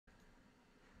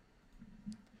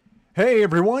Hey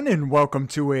everyone, and welcome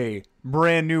to a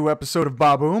brand new episode of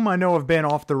Baboom. I know I've been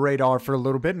off the radar for a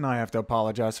little bit, and I have to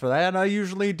apologize for that. I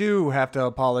usually do have to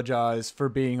apologize for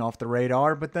being off the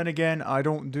radar, but then again, I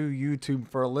don't do YouTube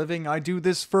for a living. I do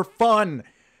this for fun.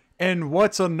 And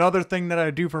what's another thing that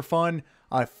I do for fun?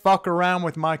 I fuck around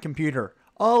with my computer.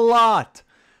 A lot.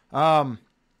 I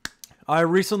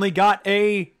recently got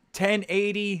a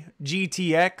 1080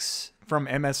 GTX from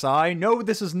MSI. No,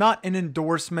 this is not an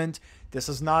endorsement. This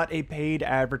is not a paid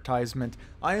advertisement.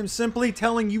 I am simply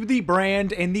telling you the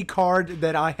brand and the card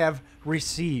that I have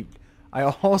received. I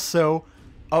also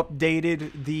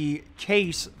updated the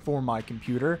case for my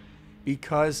computer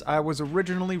because I was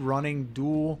originally running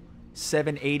dual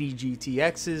 780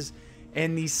 GTXs,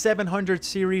 and the 700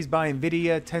 series by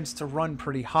Nvidia tends to run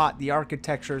pretty hot. The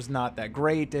architecture is not that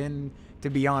great, and to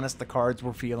be honest, the cards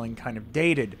were feeling kind of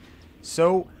dated.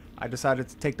 So I decided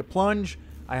to take the plunge.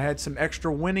 I had some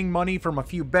extra winning money from a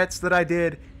few bets that I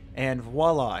did, and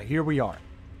voila, here we are.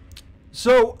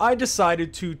 So I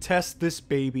decided to test this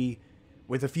baby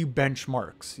with a few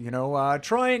benchmarks,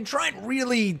 try and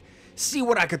really see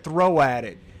what I could throw at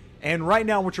it. And right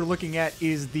now what you're looking at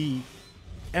is the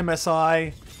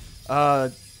MSI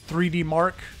 3D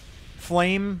Mark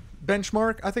Flame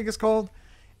benchmark, I think it's called.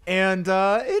 And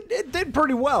it did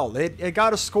pretty well. It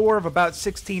got a score of about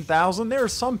 16,000. There are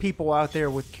some people out there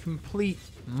with complete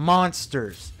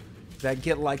monsters that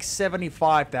get like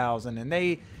 75,000, and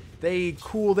they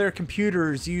cool their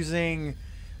computers using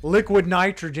liquid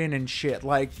nitrogen and shit.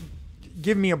 Like,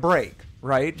 give me a break,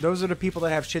 right? Those are the people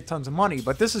that have shit tons of money.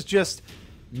 But this is just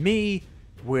me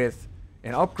with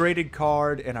an upgraded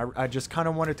card, and I just kind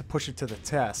of wanted to push it to the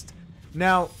test.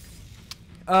 Now,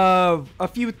 a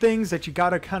few things that you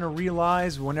gotta kind of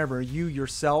realize whenever you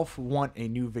yourself want a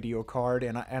new video card,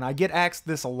 and I get asked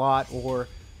this a lot, or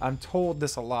I'm told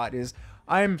this a lot, is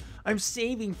I'm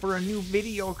saving for a new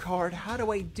video card. How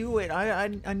do I do it? I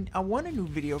want a new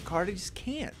video card. I just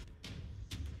can't.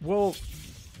 Well,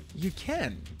 you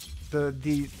can.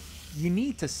 You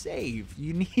need to save.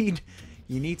 You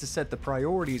need to set the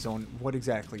priorities on what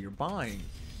exactly you're buying.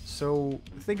 So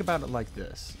think about it like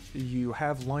this: you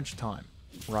have lunchtime,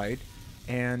 right?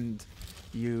 And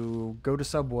you go to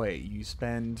Subway. You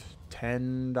spend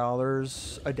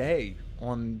 $10 a day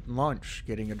on lunch,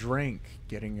 getting a drink,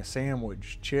 getting a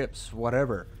sandwich, chips,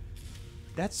 whatever.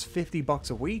 That's $50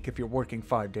 a week if you're working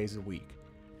 5 days a week.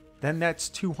 Then that's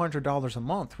 $200 a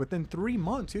month. Within 3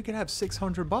 months, you could have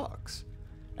 $600.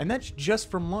 And that's just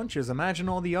from lunches. Imagine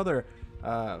all the other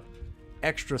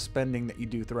extra spending that you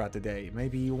do throughout the day.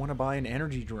 Maybe you want to buy an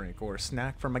energy drink or a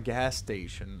snack from a gas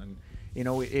station, and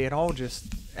it all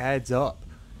just adds up.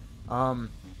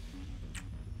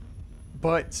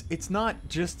 But it's not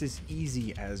just as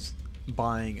easy as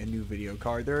buying a new video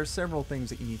card. There are several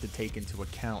things that you need to take into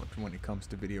account when it comes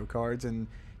to video cards, and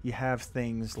you have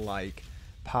things like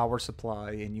power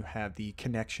supply, and you have the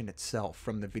connection itself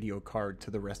from the video card to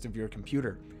the rest of your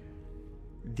computer.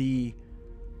 The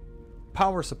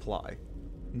power supply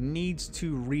needs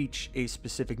to reach a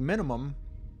specific minimum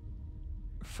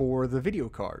for the video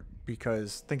card,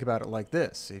 because think about it like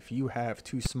this: if you have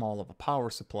too small of a power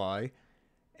supply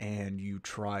and you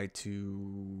try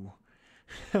to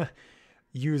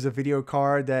use a video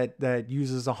card that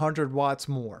uses 100 watts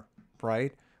more,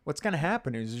 right? What's going to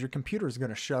happen is your computer is going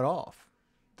to shut off.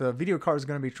 The video card is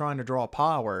going to be trying to draw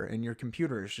power, and your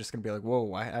computer is just going to be like,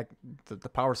 whoa, the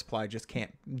power supply just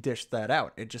can't dish that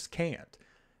out. It just can't.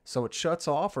 So it shuts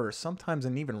off, or sometimes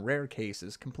in even rare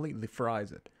cases, completely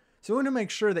fries it. So you want to make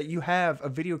sure that you have a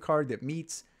video card that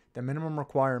meets the minimum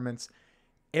requirements.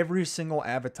 Every single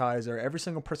advertiser, every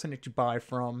single person that you buy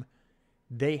from,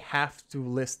 they have to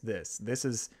list this. This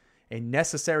is a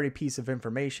necessary piece of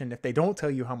information. If they don't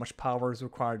tell you how much power is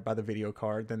required by the video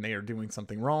card, then they are doing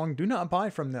something wrong. Do not buy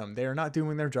from them. They are not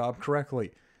doing their job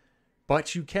correctly.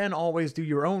 But you can always do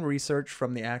your own research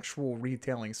from the actual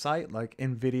retailing site, like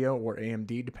NVIDIA or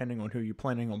AMD, depending on who you're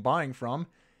planning on buying from,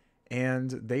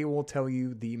 and they will tell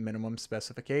you the minimum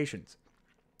specifications.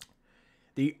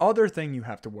 The other thing you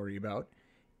have to worry about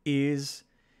is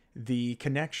the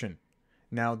connection.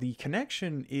 Now, the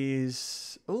connection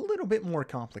is a little bit more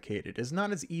complicated. It's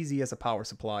not as easy as a power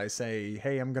supply. Say,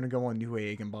 hey, I'm going to go on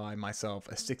Newegg and buy myself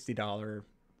a $60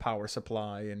 power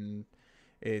supply, and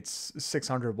it's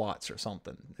 600 watts or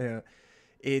something.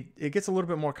 It gets a little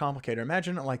bit more complicated.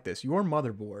 Imagine it like this. Your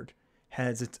motherboard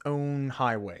has its own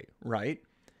highway, right?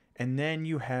 And then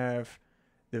you have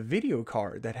the video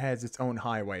card that has its own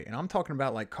highway. And I'm talking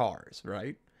about like cars,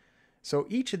 right? So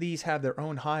each of these have their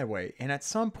own highway, and at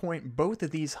some point both of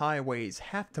these highways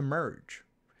have to merge.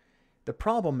 The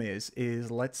problem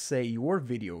is let's say your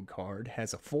video card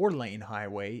has a 4-lane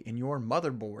highway and your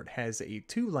motherboard has a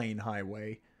 2-lane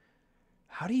highway.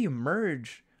 How do you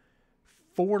merge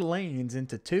 4 lanes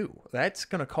into 2? That's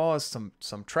going to cause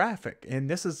some traffic. And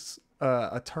this is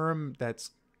a term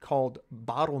that's called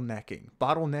bottlenecking.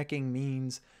 Bottlenecking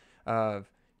means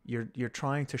you're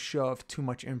trying to shove too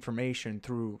much information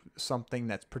through something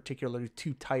that's particularly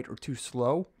too tight or too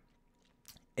slow,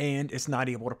 and it's not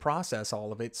able to process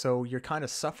all of it, so you're kind of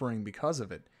suffering because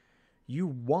of it. You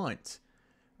want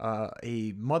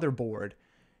a motherboard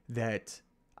that,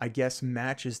 I guess,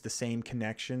 matches the same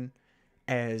connection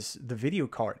as the video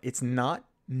card. It's not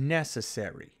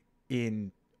necessary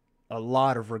in a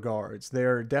lot of regards.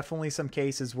 There are definitely some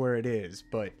cases where it is,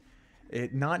 but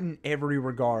not in every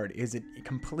regard is it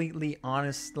completely,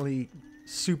 honestly,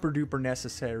 super duper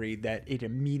necessary that it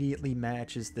immediately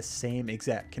matches the same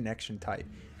exact connection type.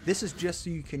 This is just so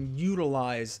you can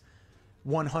utilize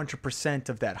 100%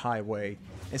 of that highway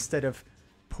instead of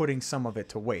putting some of it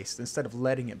to waste, instead of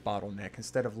letting it bottleneck,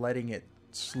 instead of letting it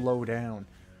slow down.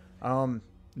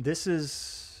 This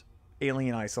is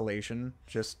Alien Isolation,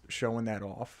 just showing that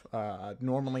off.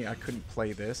 Normally I couldn't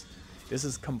play this. This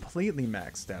is completely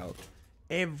maxed out.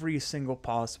 Every single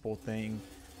possible thing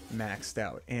maxed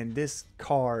out, and this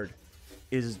card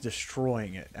is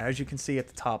destroying it. As you can see at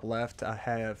the top left, I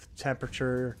have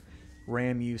temperature,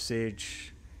 RAM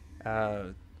usage,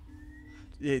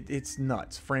 it's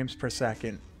nuts. Frames per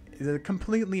second. They're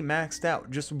completely maxed out.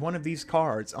 Just one of these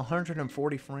cards,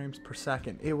 140 frames per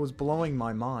second. It was blowing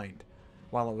my mind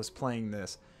while I was playing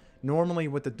this. Normally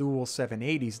with the dual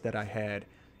 780s that I had,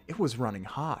 it was running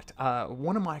hot.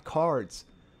 One of my cards,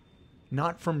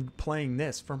 not from playing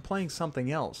this, from playing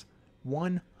something else,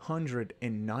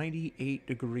 198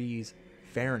 degrees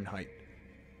Fahrenheit.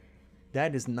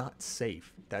 That is not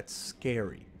safe. That's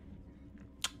scary.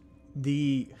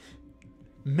 The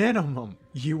minimum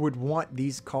you would want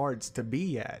these cards to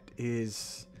be at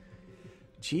is,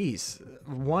 geez,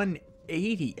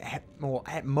 180.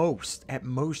 At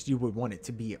most you would want it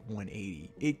to be at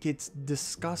 180. It gets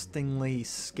disgustingly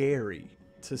scary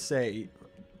to say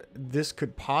this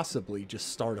could possibly just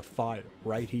start a fire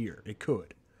right here. It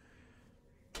could.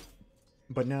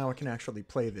 But now I can actually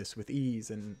play this with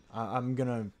ease, and I'm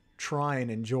gonna try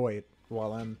and enjoy it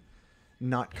while I'm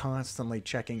not constantly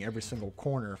checking every single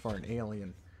corner for an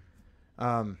alien.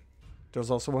 There's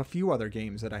also a few other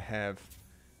games that I have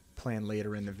planned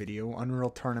later in the video.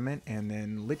 Unreal Tournament, and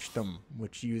then Lichdom,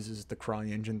 which uses the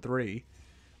CryEngine 3.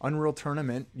 Unreal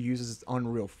Tournament uses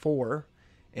Unreal 4,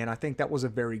 and I think that was a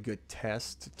very good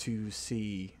test to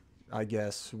see, I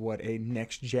guess, what a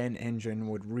next-gen engine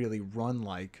would really run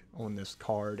like on this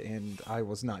card, and I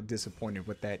was not disappointed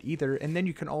with that either. And then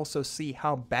you can also see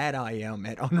how bad I am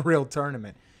at Unreal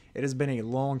Tournament. It has been a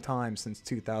long time since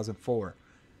 2004.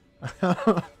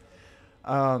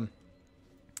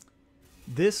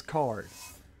 This card,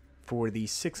 for the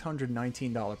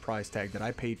 $619 price tag that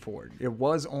I paid for it, it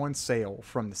was on sale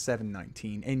from the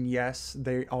 719, and yes,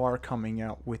 they are coming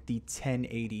out with the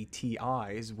 1080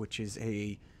 Ti's, which is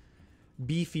a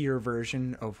beefier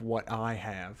version of what I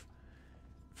have,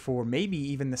 for maybe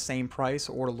even the same price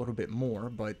or a little bit more,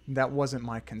 but that wasn't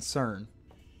my concern.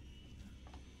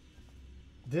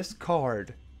 This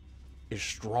card is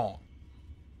strong.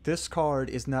 This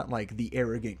card is not like the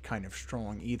arrogant kind of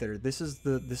strong either. This is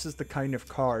the kind of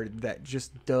card that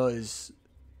just does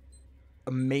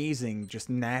amazing just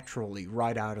naturally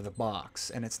right out of the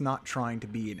box, and it's not trying to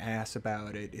be an ass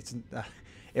about it. It's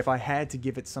if I had to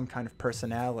give it some kind of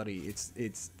personality,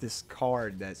 it's this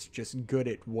card that's just good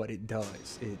at what it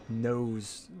does. It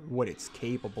knows what it's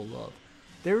capable of.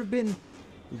 There's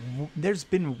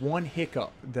been one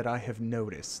hiccup that I have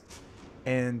noticed,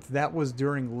 and that was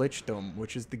during Lichdom,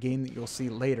 which is the game that you'll see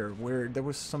later, where there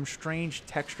was some strange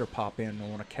texture pop in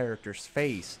on a character's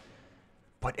face,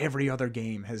 but every other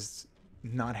game has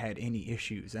not had any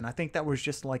issues, and I think that was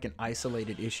just like an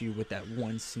isolated issue with that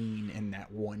one scene in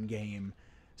that one game,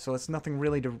 so it's nothing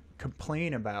really to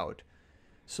complain about.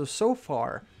 So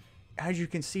far, as you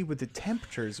can see with the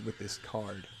temperatures with this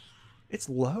card, it's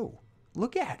low.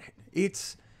 Look at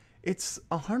it. It's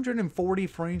 140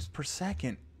 frames per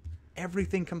second.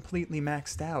 Everything completely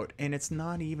maxed out, and it's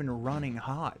not even running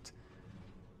hot.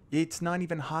 It's not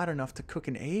even hot enough to cook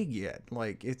an egg yet.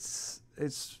 Like, it's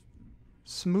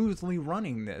smoothly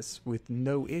running this with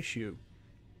no issue.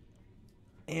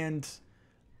 And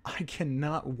I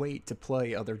cannot wait to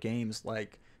play other games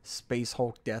like Space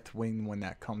Hulk Deathwing when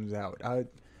that comes out. I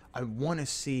want to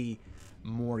see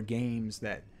more games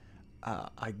that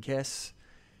I guess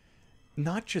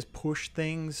not just push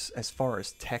things as far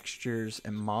as textures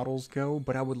and models go,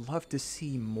 but I would love to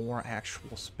see more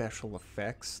actual special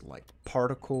effects like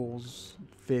particles,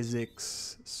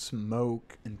 physics,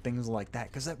 smoke, and things like that,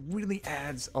 because that really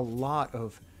adds a lot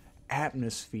of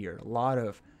atmosphere, a lot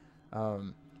of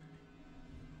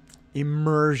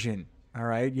immersion. All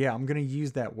right, yeah, I'm gonna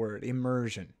use that word,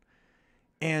 immersion.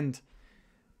 And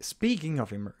speaking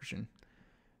of immersion,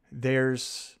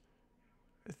 there's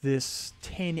this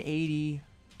 1080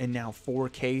 and now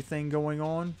 4K thing going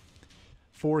on.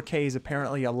 4K is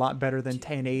apparently a lot better than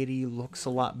 1080, looks a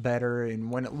lot better,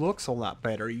 and when it looks a lot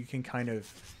better, you can kind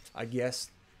of, I guess,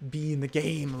 be in the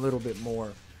game a little bit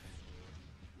more.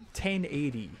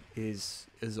 1080 is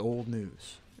old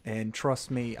news. And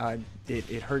trust me,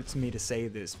 it hurts me to say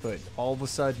this, but all of a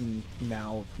sudden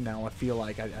now I feel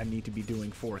like I need to be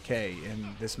doing 4K,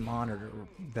 and this monitor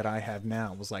that I have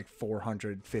now was like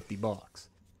 $450.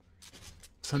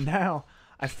 So now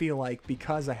I feel like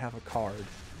because I have a card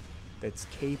that's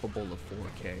capable of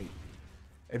 4K,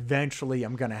 eventually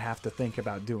I'm gonna have to think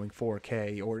about doing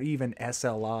 4K or even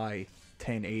SLI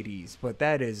 1080s, but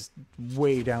that is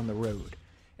way down the road.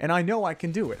 And I know I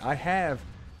can do it. I have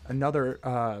another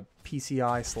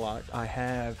PCI slot. I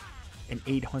have an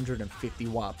 850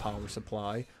 watt power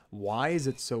supply. Why is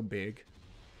it so big?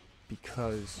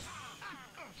 Because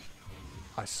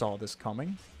I saw this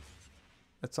coming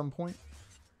at some point.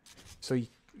 So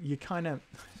you kind of,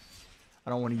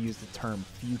 I don't want to use the term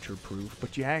future proof,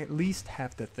 but you at least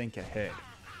have to think ahead.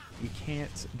 You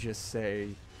can't just say,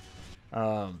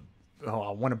 oh,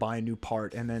 I want to buy a new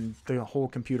part and then the whole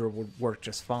computer would work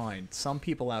just fine. Some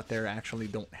people out there actually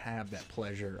don't have that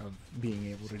pleasure of being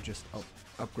able to just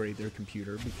upgrade their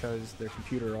computer because their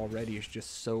computer already is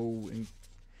just so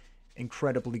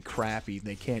incredibly crappy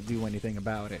they can't do anything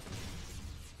about it.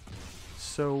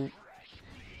 So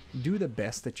do the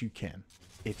best that you can.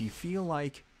 If you feel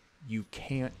like you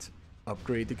can't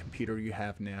upgrade the computer you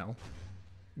have now,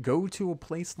 go to a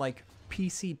place like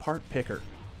PC Part Picker.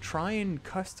 Try and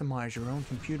customize your own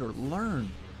computer.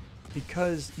 Learn,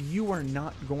 because you are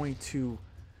not going to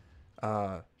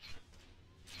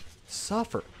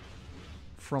suffer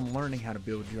from learning how to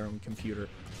build your own computer.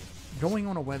 Going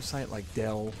on a website like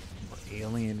Dell or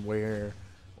Alienware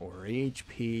or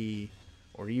HP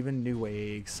or even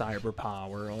Newegg,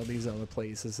 CyberPower, all these other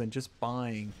places, and just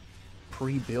buying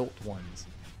pre-built ones.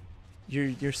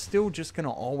 You're still just going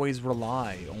to always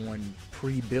rely on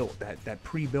pre-built, that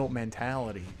pre-built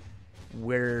mentality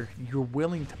where you're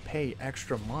willing to pay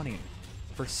extra money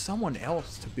for someone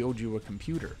else to build you a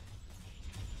computer.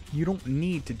 You don't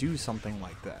need to do something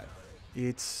like that.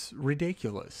 It's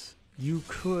ridiculous. You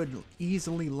could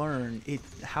easily learn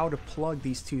how to plug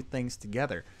these two things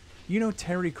together. You know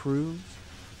Terry Crews,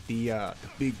 the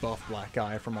big buff black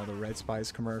guy from all the Red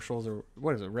Spice commercials, or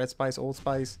what is it, Red Spice, Old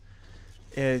Spice?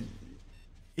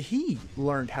 He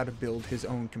learned how to build his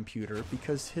own computer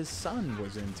because his son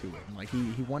was into it. Like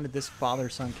he wanted this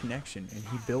father-son connection, and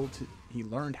he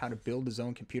learned how to build his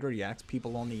own computer. He asked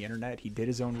people on the internet, he did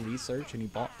his own research, and he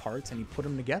bought parts and he put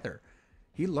them together.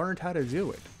 He learned how to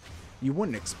do it. You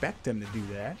wouldn't expect him to do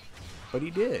that, but he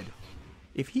did.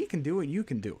 If he can do it, you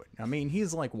can do it. I mean,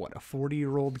 he's like, what, a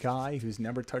 40-year-old guy who's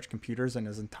never touched computers in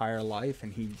his entire life,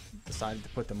 and he decided to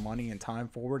put the money and time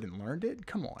forward and learned it?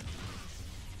 Come on.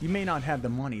 You may not have the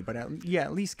money, but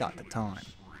at least got the time.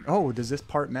 Oh, does this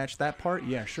part match that part?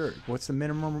 Yeah, sure. What's the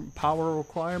minimum power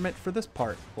requirement for this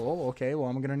part? Well, okay, well,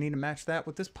 I'm going to need to match that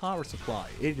with this power supply.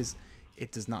 It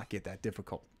does not get that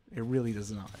difficult. It really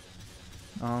does not.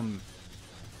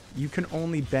 You can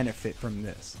only benefit from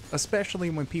this, especially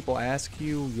when people ask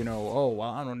you, you know, oh, well,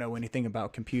 I don't know anything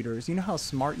about computers. You know how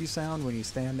smart you sound when you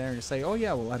stand there and you say, oh,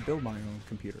 yeah, well, I build my own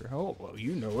computer. Oh, well,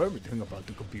 you know everything about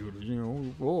the computers, you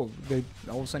know. Well,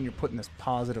 all of a sudden you're putting this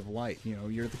positive light, you know,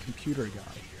 you're the computer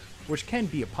guy, which can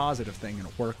be a positive thing in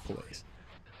a workplace.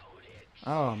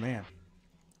 Oh, man.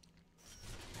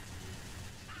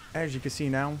 As you can see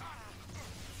now,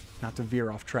 not to veer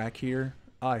off track here,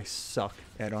 I suck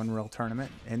at Unreal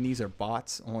Tournament, and these are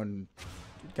bots on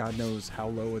God knows how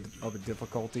low of a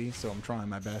difficulty, so I'm trying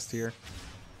my best here.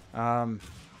 I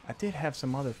did have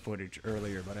some other footage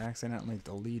earlier, but I accidentally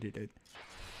deleted it.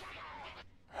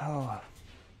 Oh.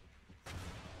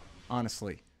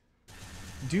 Honestly,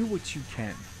 do what you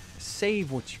can.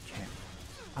 Save what you can.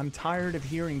 I'm tired of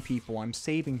hearing people, I'm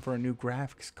saving for a new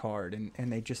graphics card,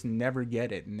 and they just never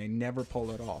get it, and they never pull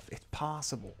it off. It's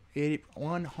possible. It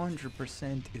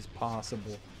 100% is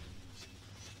possible.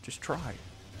 Just try.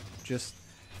 Just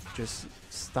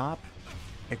stop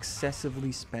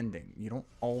excessively spending. You don't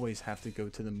always have to go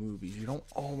to the movies. You don't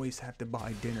always have to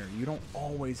buy dinner. You don't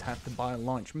always have to buy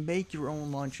lunch. Make your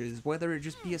own lunches, whether it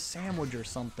just be a sandwich or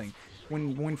something.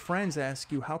 When friends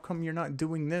ask you, how come you're not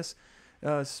doing this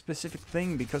specific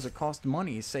thing because it costs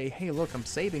money, say, hey, look, I'm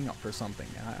saving up for something.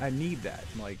 I need that,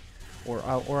 like, or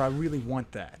I really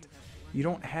want that. You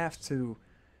don't have to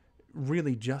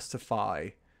really justify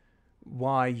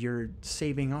why you're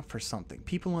saving up for something.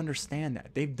 People understand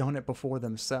that. They've done it before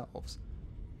themselves.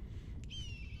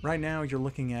 Right now, you're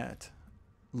looking at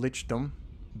Lichdom,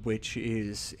 which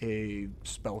is a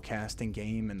spellcasting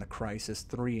game in the Crysis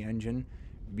 3 engine.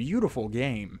 Beautiful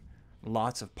game.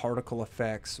 Lots of particle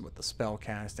effects with the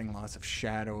spellcasting, lots of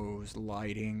shadows,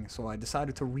 lighting. So I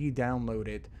decided to re-download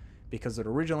it because it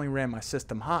originally ran my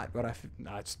system hot, but I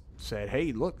said,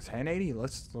 hey, look, it's 1080,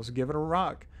 let's give it a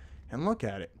rock and look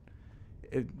at it.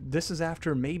 This is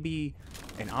after maybe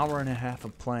an hour and a half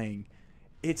of playing.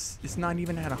 It's not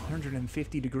even at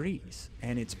 150 degrees,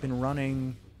 and it's been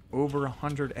running over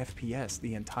 100 FPS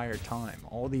the entire time.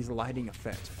 All these lighting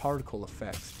effects, particle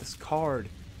effects. This card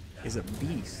is a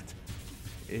beast.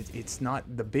 It's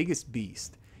not the biggest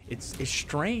beast. It's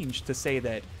strange to say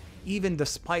that even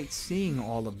despite seeing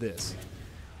all of this,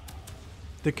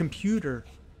 the computer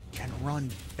can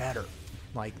run better.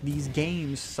 Like, these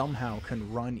games somehow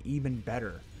can run even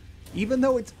better. Even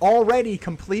though it's already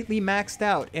completely maxed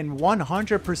out and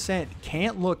 100%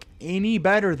 can't look any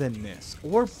better than this,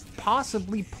 or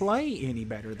possibly play any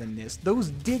better than this,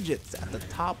 those digits at the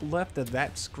top left of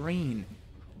that screen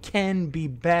can be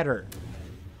better.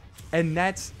 And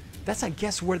that's I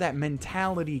guess where that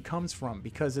mentality comes from,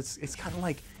 because it's kind of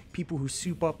like people who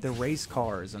soup up their race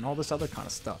cars and all this other kind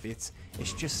of stuff. It's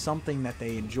just something that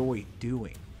they enjoy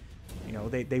doing. You know,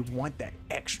 they want that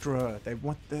extra, they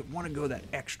want to go that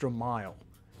extra mile.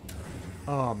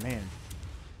 Oh man.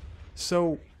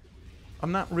 So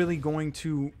I'm not really going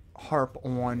to harp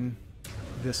on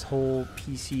this whole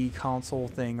PC console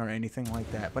thing or anything like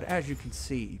that, but as you can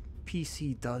see,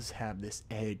 PC does have this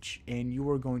edge, and you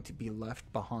are going to be left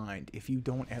behind if you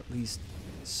don't at least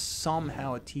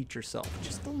somehow teach yourself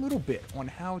just a little bit on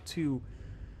how to,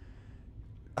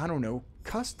 I don't know,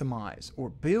 customize or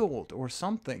build or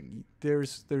something.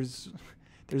 There's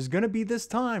gonna be this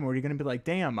time where you're gonna be like,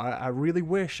 damn, I really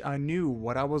wish I knew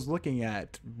what I was looking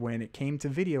at when it came to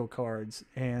video cards,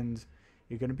 and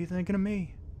you're gonna be thinking of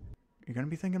me. You're gonna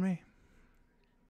be thinking of me.